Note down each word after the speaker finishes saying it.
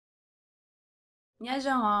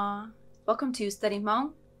안녕하세요. Welcome to Study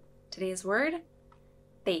Hmong. Today's word,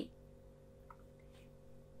 "ติ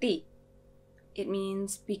" It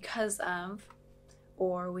means because of,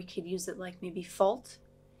 or we could use it like maybe fault.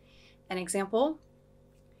 An example,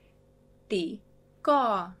 ติ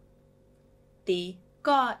ก็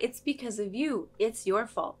it's because of you. It's your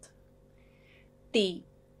fault. ติ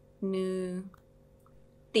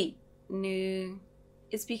นู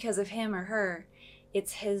it's because of him or her.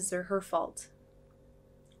 It's his or her fault.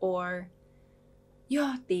 Or ย่อ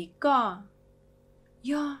ติก็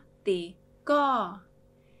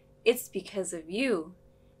it's because of you.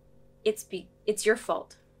 It's your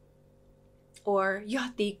fault. Or ย่อ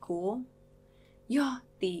ติกู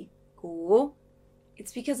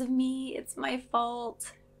it's because of me. It's my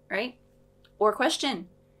fault, right? Or question,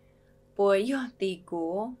 ป่วยย่อติกู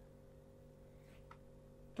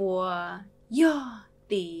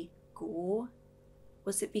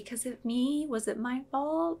Was it because of me? Was it my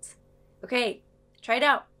fault? Okay, try it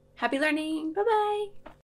out. Happy learning. Bye-bye.